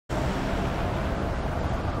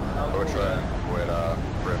would try and avoid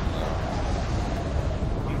Brim though.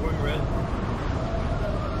 I'm going red.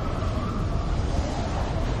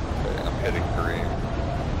 Okay, I'm hitting green.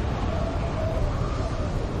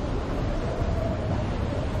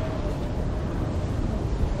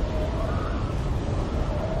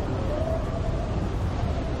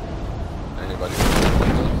 Anybody?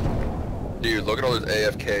 Dude, look at all those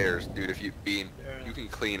AFKers, dude. If you bean, you can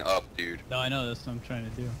clean up, dude. No, I know, that's what I'm trying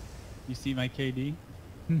to do. You see my KD?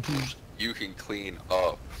 You can clean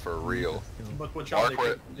up for real. But watch Mark out,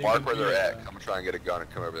 where, they mark can where be, they're at. I'm gonna try and get a gun and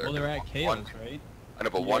come over there. Well, they're at Kales, right? I know,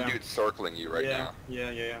 but one dude's circling you right now.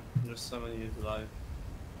 Yeah. There's somebody who's alive.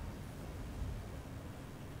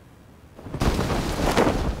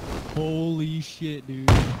 Holy shit, dude.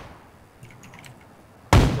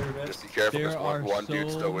 Just be careful, There there's are one so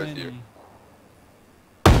dude still with many. you.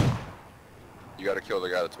 You gotta kill the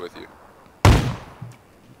guy that's with you.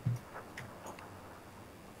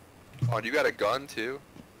 Oh, and you got a gun too?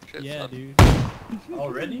 Shit, Yeah, son. dude.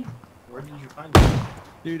 Already? Where did you find it?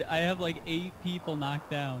 Dude, I have like 8 people knocked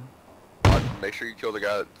down. Make sure you kill the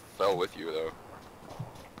guy that fell with you though.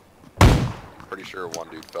 I'm pretty sure one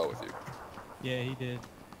dude fell with you. Yeah, he did.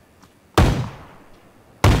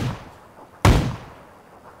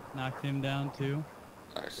 Knocked him down too.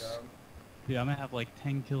 Nice. Dude, I'm gonna have like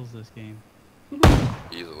 10 kills this game.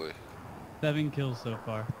 Easily. 7 kills so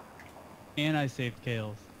far. And I saved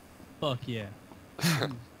Kales. Fuck yeah.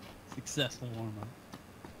 Successful warm-up.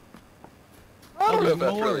 I don't know there's if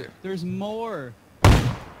that's more. really... There's more.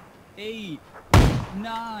 8,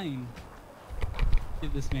 9.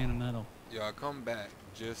 Give this man a medal. Yo, I come back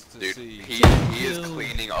just to Dude, see. he is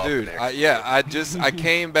cleaning up. Dude, next I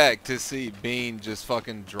came back to see Bean just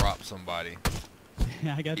fucking drop somebody.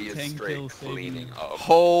 I got he is 10 straight kills cleaning saving.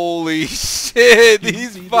 Holy shit,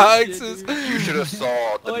 these see this shit, boxes. dude? You should have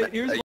saw the Oh, wait, here's